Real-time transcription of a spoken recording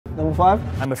Number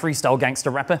 5? I'm a freestyle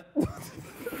gangster rapper. don't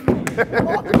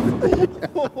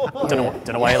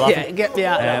know why you're laughing. Yeah, get me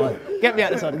out of that one. Get me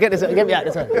out of this one. Get me out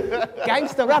of this one.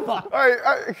 Gangster rapper.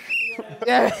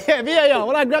 Yeah, VAR.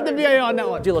 Well, I grabbed the VAR on that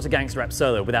one. I do a lot of gangster rap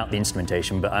solo without the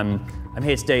instrumentation, but I'm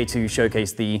here today to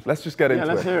showcase the... Let's just get into it.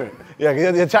 Let's hear it. Yeah,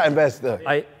 you're chatting best though.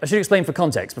 I should explain for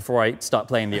context before I start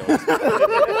playing the old.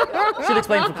 Should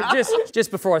explain for,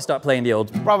 just before I start playing the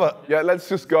old. Brother, yeah, let's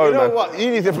just go, You know man. what?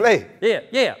 You need to play.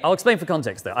 Yeah, I'll explain for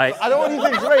context though. I don't want you to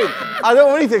explain. I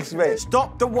don't want you to explain.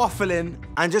 Stop the waffling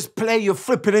and just play your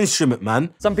flipping instrument,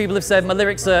 man. Some people have said my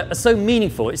lyrics are so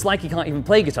meaningful, it's like you can't even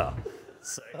play guitar.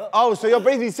 So, Oh, so you're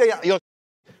basically saying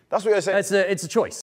that's what you're saying? it's a choice.